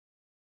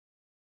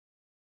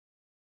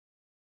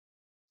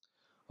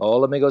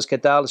Hola amigos, ¿qué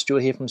tal?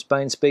 Stuart here from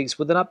Spain Speaks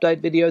with an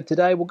update video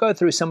today. We'll go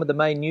through some of the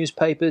main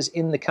newspapers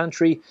in the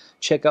country,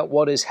 check out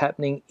what is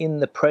happening in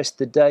the press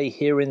today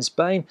here in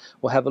Spain.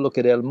 We'll have a look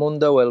at El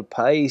Mundo, El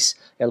País,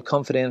 El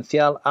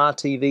Confidencial,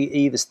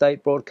 RTVE, the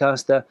state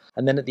broadcaster,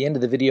 and then at the end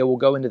of the video we'll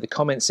go into the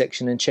comment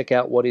section and check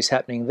out what is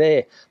happening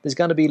there. There's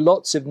going to be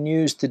lots of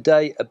news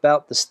today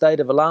about the state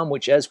of alarm,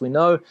 which as we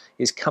know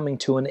is coming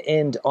to an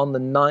end on the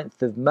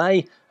 9th of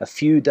May, a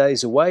few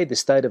days away. The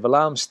state of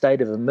alarm,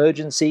 state of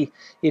emergency,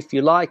 if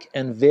you like,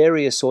 and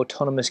various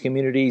autonomous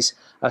communities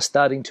are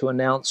starting to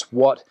announce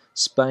what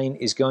Spain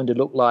is going to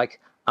look like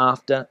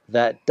after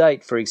that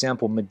date. For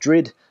example,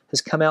 Madrid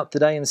has come out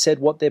today and said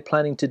what they're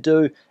planning to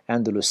do.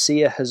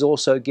 Andalusia has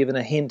also given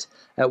a hint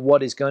at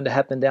what is going to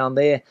happen down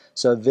there.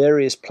 So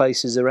various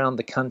places around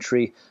the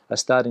country are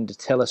starting to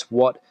tell us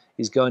what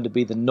is going to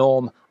be the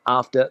norm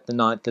after the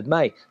 9th of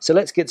May. So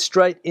let's get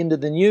straight into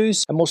the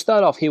news, and we'll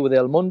start off here with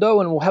El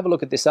Mundo, and we'll have a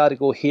look at this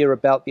article here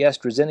about the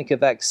AstraZeneca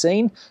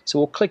vaccine. So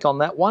we'll click on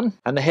that one,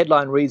 and the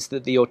headline reads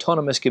that the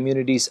autonomous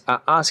communities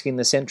are asking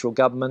the central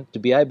government to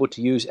be able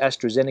to use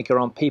AstraZeneca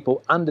on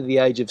people under the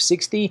age of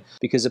 60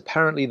 because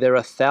apparently there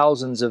are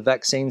thousands of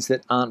vaccines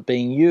that aren't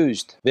being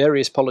used.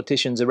 Various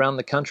politicians around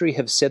the country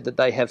have said that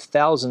they have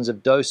thousands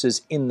of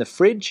doses in the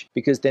fridge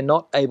because they're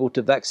not able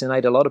to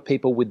vaccinate a lot of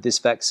people with this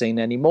vaccine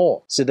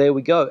anymore. So there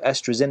we go,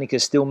 AstraZeneca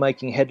is still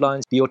making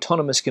headlines. The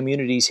autonomous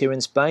communities here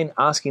in Spain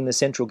asking the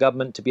central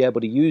government to be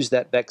able to use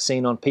that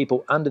vaccine on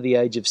people under the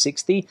age of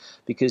 60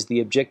 because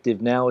the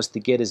objective now is to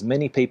get as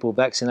many people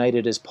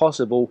vaccinated as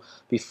possible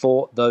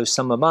before those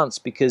summer months,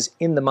 because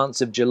in the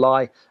months of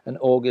July and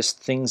August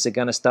things are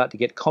going to start to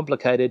get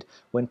complicated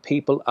when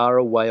people are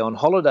away on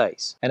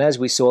holidays. And as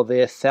we saw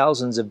there,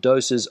 thousands of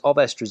doses of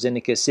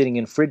AstraZeneca sitting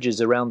in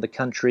fridges around the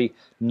country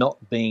not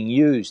being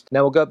used.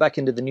 Now we'll go back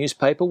into the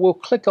newspaper. We'll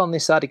click on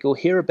this article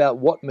here about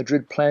what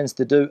Madrid plans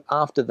to do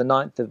after the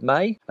 9th of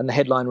May, and the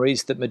headline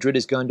reads that Madrid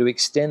is going to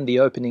extend the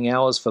opening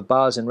hours for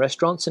bars and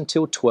restaurants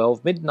until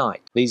 12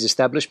 midnight. These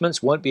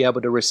establishments won't be able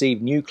to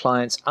receive new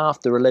clients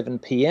after 11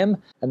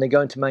 p.m, and they're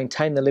going to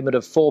maintain the limit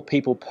of 4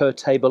 people per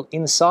table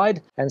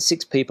inside and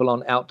 6 people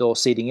on outdoor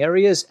seating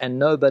areas, and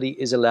nobody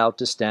is allowed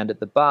to stand at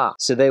the bar.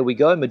 So there we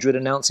go, Madrid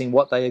announcing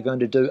what they are going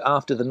to do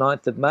after the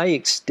 9th of May,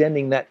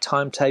 extending that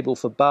timetable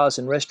for bars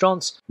and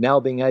restaurants,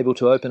 now being able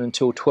to open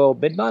until 12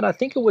 midnight. I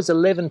think it was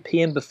 11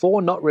 p.m.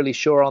 before, not really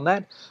sure on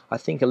that. I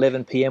think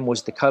 11 p.m.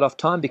 was the cutoff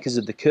time because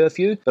of the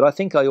curfew, but I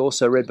think I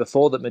also read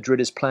before that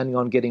Madrid is planning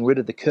on getting rid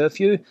of the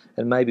curfew,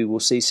 and maybe we'll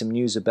see some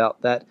news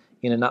about that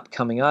in an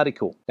upcoming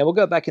article. Now we'll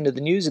go back into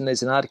the news, and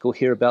there's an article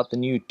here about the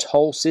new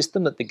toll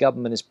system that the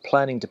government is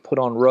planning to put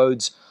on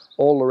roads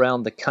all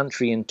around the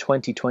country in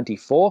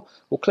 2024.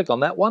 We'll click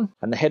on that one,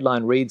 and the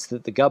headline reads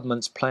that the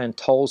government's planned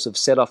tolls have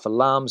set off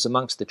alarms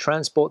amongst the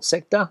transport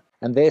sector,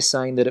 and they're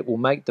saying that it will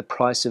make the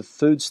price of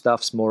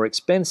foodstuffs more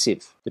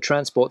expensive. The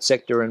transport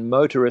sector and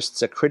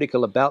motorists are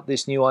critical about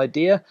this new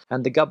idea,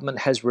 and the government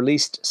has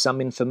released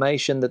some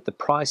information that the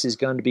price is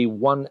going to be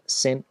 1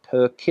 cent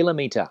per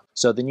kilometre.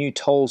 So the new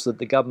tolls that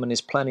the government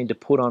is planning to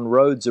put on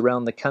roads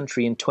around the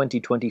country in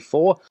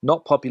 2024,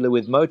 not popular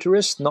with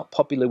motorists, not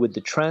popular with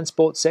the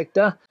transport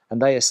sector,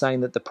 and they are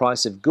saying that the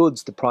price of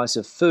goods, the price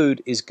of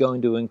food, is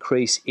going to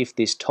increase if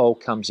this toll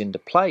comes into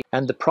play.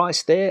 And the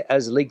price there,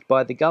 as leaked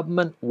by the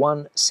government,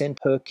 1 cent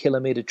per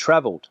kilometre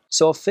travelled.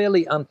 So a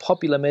fairly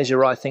unpopular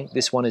measure I think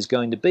this one is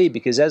going to be,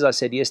 because as I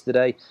said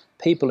yesterday,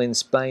 people in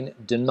Spain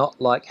do not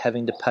like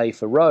having to pay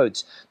for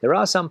roads. There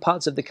are some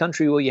parts of the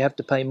country where you have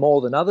to pay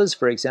more than others.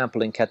 For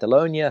example, in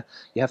Catalonia,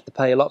 you have to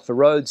pay a lot for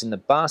roads. In the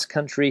Basque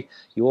country,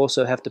 you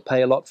also have to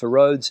pay a lot for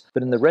roads.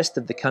 But in the rest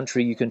of the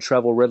country, you can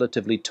travel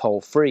relatively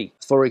toll-free.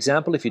 For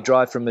example, if you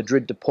drive from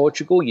Madrid to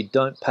Portugal, you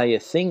don't pay a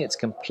thing. It's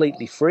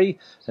completely free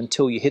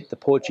until you hit the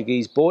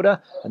Portuguese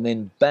border, and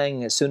then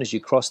bang, as soon as you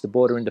cross the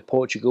border into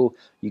Portugal,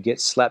 you get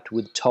slapped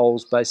with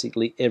tolls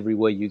basically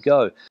everywhere you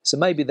go. So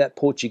maybe that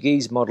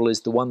Portuguese model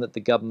is the one that the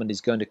government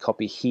is going to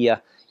copy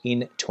here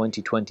in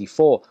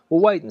 2024. We'll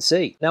wait and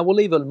see. Now we'll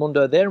leave El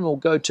Mundo there and we'll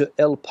go to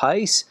El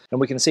País,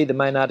 and we can see the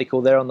main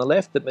article there on the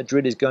left that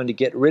Madrid is going to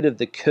get rid of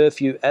the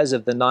curfew as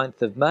of the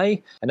 9th of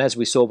May, and as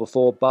we saw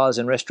before, bars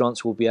and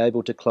restaurants will be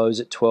able to close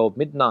at 12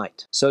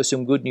 midnight. So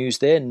some good news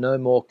there, no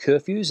more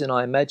curfews, and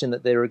I imagine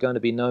that there are going to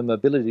be no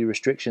mobility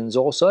restrictions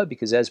also,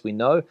 because as we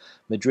know,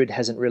 Madrid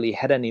hasn't really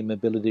had any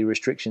mobility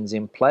restrictions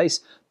in place.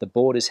 The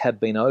borders have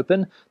been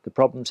open. The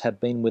problems have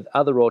been with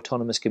other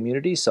autonomous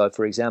communities. So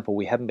for example,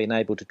 we haven't been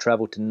able to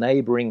travel to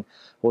neighbouring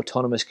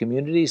autonomous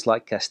communities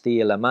like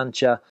Castilla-La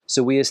Mancha.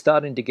 So we are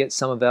starting to get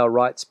some of our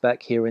rights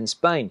back here in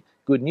Spain.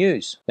 Good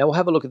news. Now we'll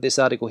have a look at this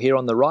article here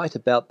on the right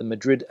about the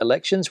Madrid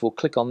elections. We'll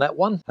click on that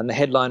one, and the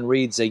headline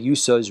reads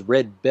Ayuso's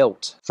Red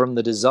Belt, from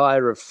the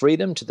desire of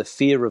freedom to the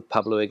fear of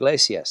Pablo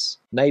Iglesias.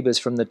 Neighbours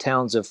from the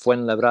towns of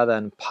Fuenlabrada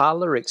and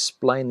Parla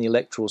explain the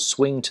electoral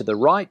swing to the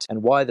right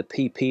and why the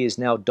PP is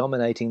now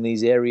dominating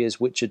these areas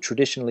which are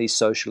traditionally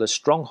socialist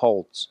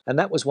strongholds. And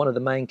that was one of the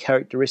main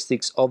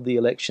characteristics of the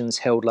elections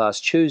held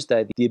last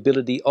Tuesday, the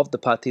ability of the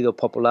Partido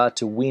Popular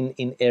to win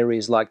in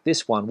areas like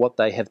this one, what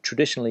they have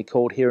traditionally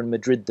called here in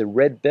Madrid the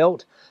Red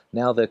Belt.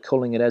 Now they're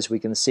calling it, as we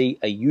can see,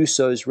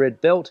 Ayuso's Red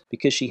Belt,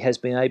 because she has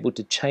been able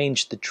to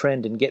change the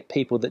trend and get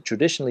people that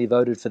traditionally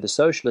voted for the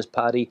Socialist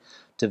Party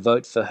to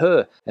vote for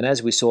her. And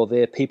as we saw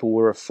there, people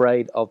were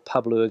afraid of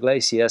Pablo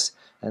Iglesias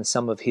and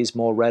some of his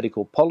more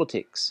radical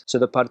politics. So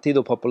the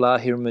Partido Popular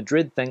here in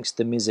Madrid, thanks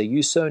to Ms.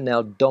 Ayuso,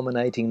 now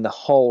dominating the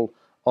whole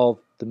of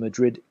the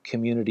Madrid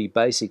community,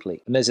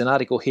 basically. And there's an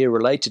article here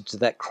related to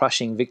that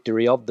crushing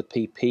victory of the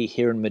PP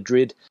here in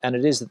Madrid, and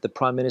it is that the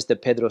Prime Minister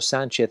Pedro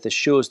Sánchez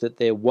assures that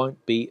there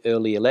won't be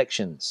early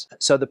elections.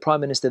 So the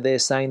Prime Minister there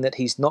saying that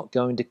he's not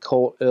going to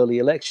call early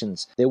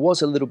elections. There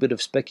was a little bit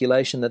of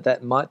speculation that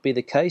that might be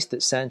the case,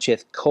 that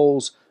Sánchez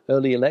calls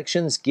early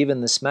elections,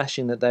 given the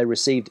smashing that they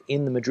received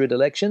in the Madrid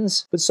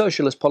elections. But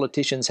socialist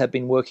politicians have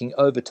been working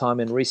overtime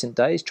in recent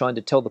days, trying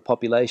to tell the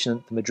population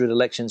that the Madrid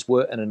elections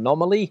were an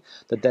anomaly,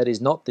 that that is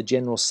not the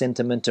general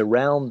sentiment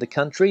around the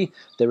country.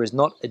 There is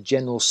not a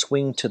general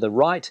swing to the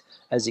right,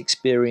 as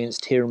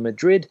experienced here in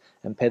Madrid,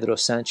 and Pedro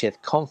Sánchez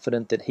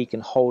confident that he can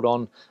hold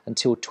on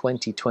until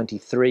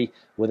 2023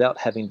 without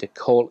having to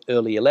call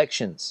early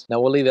elections. Now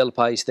we'll leave El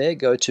País there,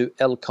 go to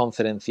El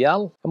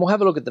Confidencial, and we'll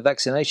have a look at the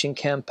vaccination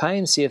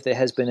campaign, see if there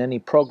has been any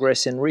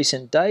progress in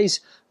recent days.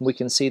 We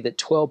can see that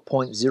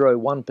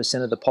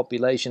 12.01% of the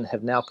population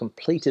have now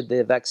completed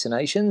their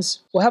vaccinations.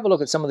 We'll have a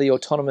look at some of the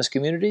autonomous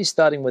communities,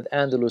 starting with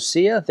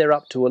Andalusia. They're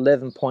up to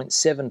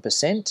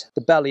 11.7%,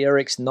 the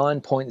Balearics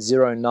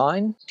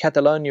 9.09%,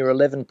 Catalonia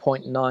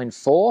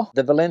 11.94%,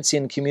 the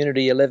Valencian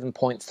community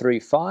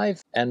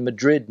 11.35%, and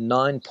Madrid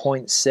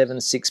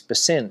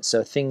 9.76%.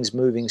 So things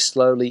moving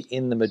slowly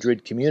in the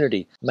Madrid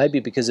community, maybe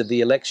because of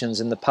the elections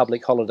and the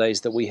public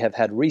holidays that we have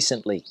had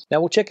recently. Now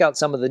we'll check out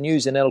some of the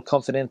news in El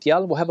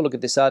Confidencial. We'll have a look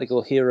at this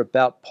article here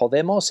about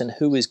Podemos and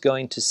who is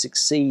going to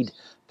succeed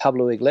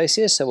Pablo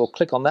Iglesias, so we'll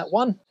click on that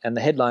one, and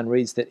the headline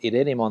reads that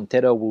Irene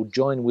Montero will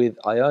join with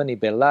Ione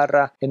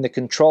Belarra in the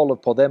control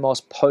of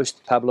Podemos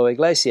post Pablo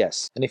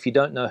Iglesias. And if you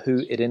don't know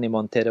who Irene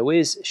Montero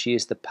is, she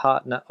is the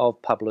partner of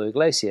Pablo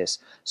Iglesias.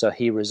 So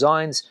he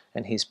resigns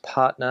and his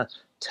partner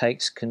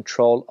takes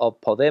control of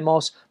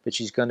Podemos, but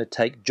she's going to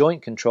take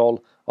joint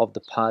control of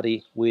the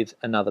party with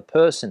another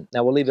person.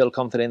 Now we'll leave El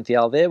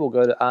Confidencial there. We'll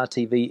go to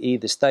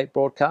RTVE, the state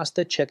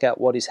broadcaster, check out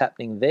what is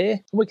happening there.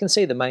 And we can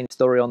see the main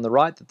story on the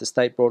right that the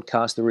state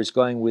broadcaster is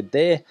going with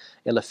there,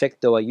 El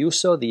Efecto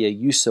Ayuso, the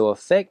Ayuso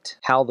effect,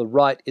 how the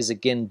right is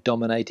again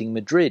dominating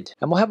Madrid.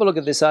 And we'll have a look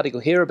at this article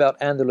here about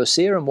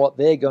Andalusia and what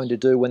they're going to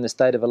do when the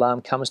state of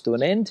alarm comes to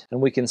an end.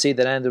 And we can see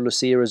that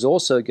Andalusia is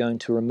also going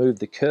to remove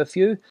the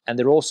curfew, and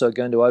they're also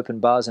going to open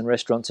bars and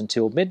restaurants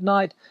until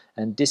midnight,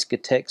 and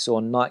discotheques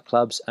or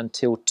nightclubs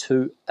until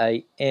 2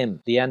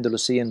 a.m. The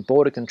Andalusian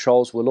border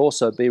controls will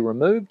also be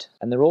removed,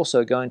 and they're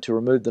also going to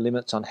remove the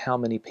limits on how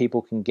many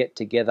people can get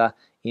together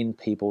in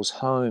people's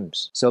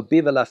homes. So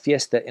Viva la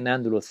Fiesta in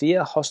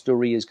Andalusia.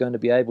 Hostelry is going to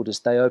be able to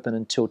stay open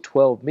until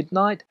 12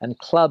 midnight, and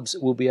clubs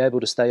will be able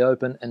to stay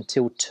open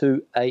until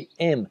 2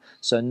 a.m.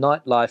 So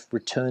nightlife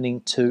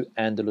returning to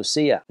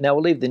Andalusia. Now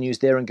we'll leave the news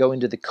there and go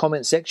into the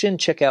comment section,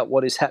 check out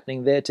what is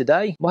happening there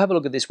today. We'll have a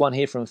look at this one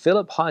here from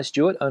Philip. Hi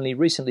Stuart, only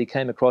recently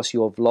came across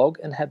your vlog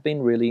and have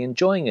been really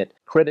enjoying it.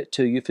 Credit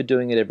to you for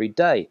doing it every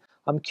day.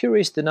 I'm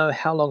curious to know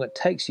how long it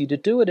takes you to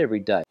do it every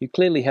day. You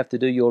clearly have to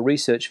do your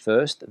research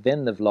first,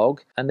 then the vlog,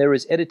 and there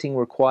is editing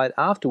required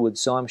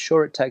afterwards, so I'm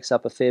sure it takes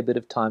up a fair bit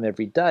of time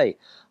every day.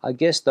 I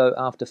guess though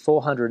after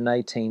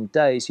 418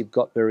 days you've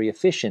got very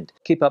efficient.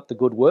 Keep up the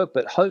good work,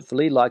 but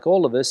hopefully, like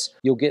all of us,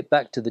 you'll get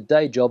back to the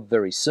day job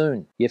very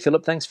soon. Yeah,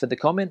 Philip, thanks for the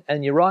comment,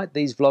 and you're right,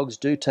 these vlogs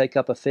do take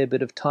up a fair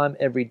bit of time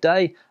every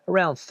day,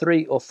 around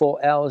 3 or 4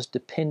 hours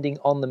depending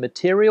on the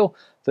material.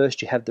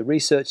 First you have the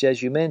research,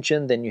 as you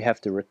mentioned, then you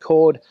have to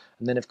record,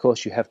 and then of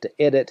course you have to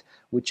edit,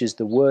 which is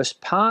the worst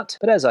part.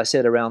 But as I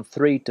said, around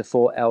 3 to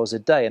 4 hours a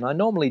day. And I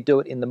normally do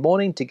it in the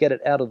morning to get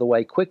it out of the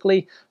way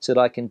quickly so that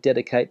I can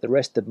dedicate the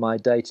rest of my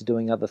day to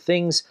doing other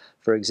things.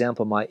 For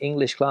example, my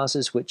English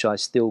classes, which I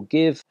still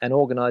give, and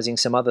organizing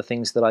some other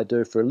things that I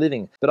do for a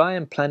living. But I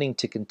am planning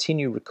to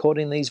continue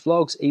recording these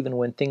vlogs even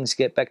when things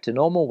get back to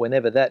normal,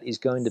 whenever that is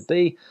going to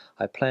be.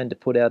 I plan to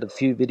put out a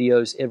few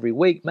videos every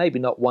week, maybe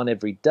not one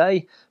every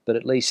day, but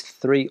at least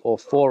 3 or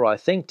 4, I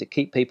think, to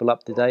keep people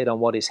up to date on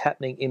what is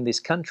happening in this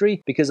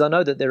country, because I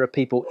know that there are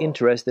people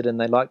interested and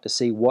they like to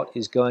see what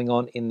is going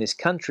on in this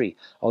country.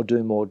 I'll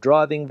do more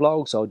driving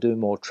vlogs, I'll do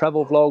more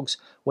travel vlogs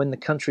when the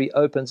country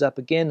opens up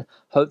again,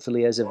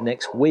 hopefully as of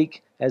next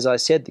week. As I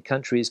said, the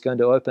country is going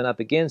to open up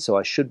again, so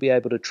I should be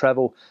able to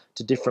travel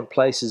to different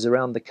places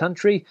around the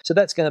country. So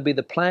that's going to be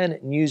the plan: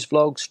 news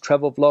vlogs,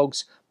 travel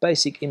vlogs,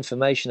 basic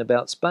information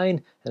about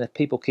Spain, and if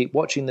people keep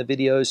watching the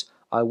videos,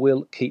 I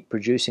will keep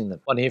producing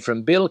them. One here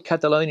from Bill.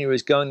 Catalonia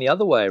is going the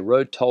other way.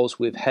 Road tolls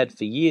we've had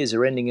for years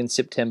are ending in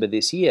September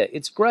this year.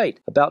 It's great.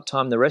 About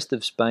time the rest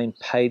of Spain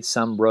paid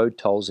some road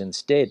tolls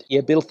instead.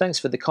 Yeah, Bill, thanks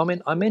for the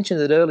comment. I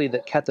mentioned it earlier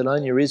that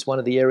Catalonia is one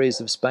of the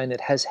areas of Spain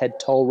that has had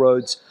toll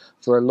roads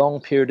for a long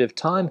period of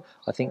time.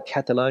 I think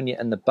Catalonia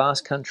and the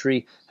Basque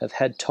Country have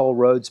had toll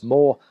roads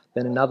more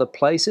than in other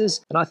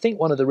places. And I think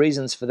one of the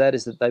reasons for that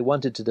is that they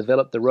wanted to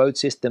develop the road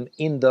system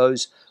in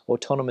those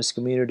autonomous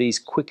communities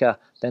quicker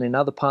than in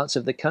other parts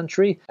of the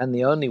country. And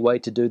the only way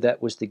to do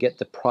that was to get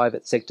the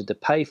private sector to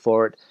pay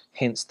for it,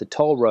 hence the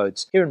toll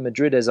roads. Here in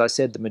Madrid, as I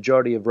said, the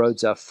majority of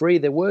roads are free.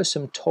 There were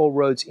some toll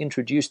roads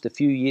introduced a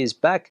few years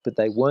back, but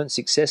they weren't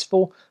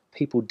successful.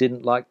 People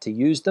didn't like to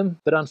use them,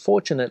 but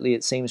unfortunately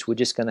it seems we're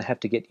just going to have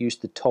to get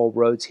used to toll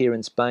roads here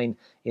in Spain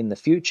in the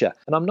future.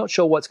 And I'm not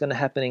sure what's going to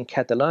happen in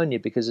Catalonia,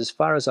 because as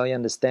far as I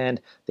understand,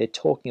 they're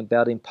talking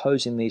about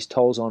imposing these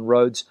tolls on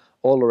roads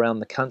all around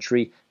the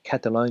country,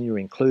 Catalonia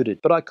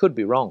included, but I could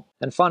be wrong.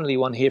 And finally,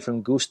 one here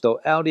from Gusto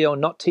Audio,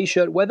 not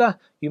t-shirt weather,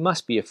 you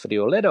must be a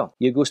friolero.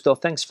 Yeah, Gusto,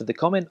 thanks for the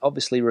comment,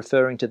 obviously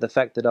referring to the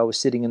fact that I was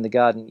sitting in the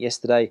garden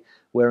yesterday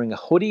wearing a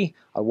hoodie.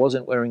 I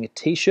wasn't wearing a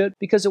t-shirt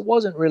because it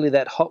wasn't really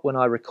that hot when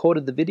I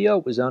recorded the video.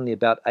 It was only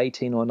about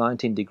 18 or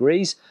 19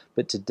 degrees,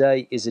 but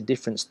today is a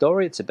different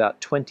story. It's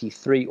about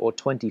 23 or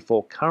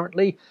 24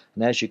 currently,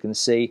 and as you can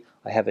see,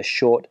 I have a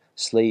short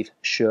sleeve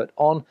shirt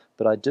on,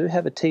 but I do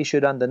have a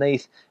t-shirt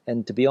underneath,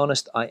 and to be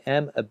honest, I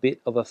am a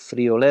bit of a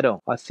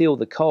friolero. I feel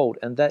the cold,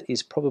 and that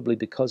is probably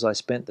because I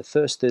spent the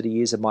first 30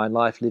 years of my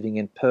life living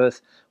in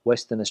Perth,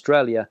 Western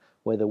Australia,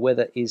 where the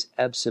weather is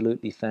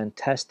absolutely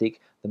fantastic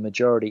the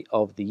majority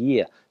of the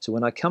year. So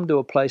when I come to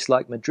a place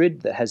like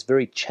Madrid that has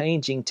very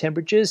changing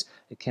temperatures,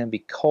 it can be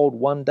cold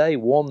one day,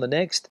 warm the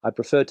next, I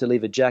prefer to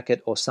leave a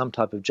jacket or some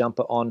type of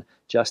jumper on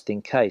just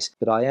in case.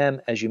 But I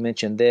am, as you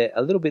mentioned there,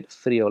 a little bit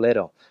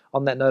friolero.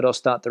 On that note, I'll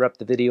start to wrap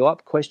the video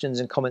up. Questions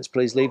and comments,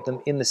 please leave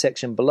them in the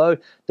section below.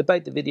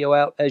 Debate the video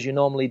out as you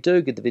normally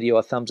do. Give the video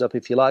a thumbs up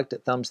if you liked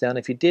it, thumbs down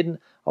if you didn't.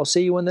 I'll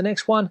see you in the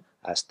next one.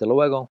 Hasta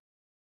luego.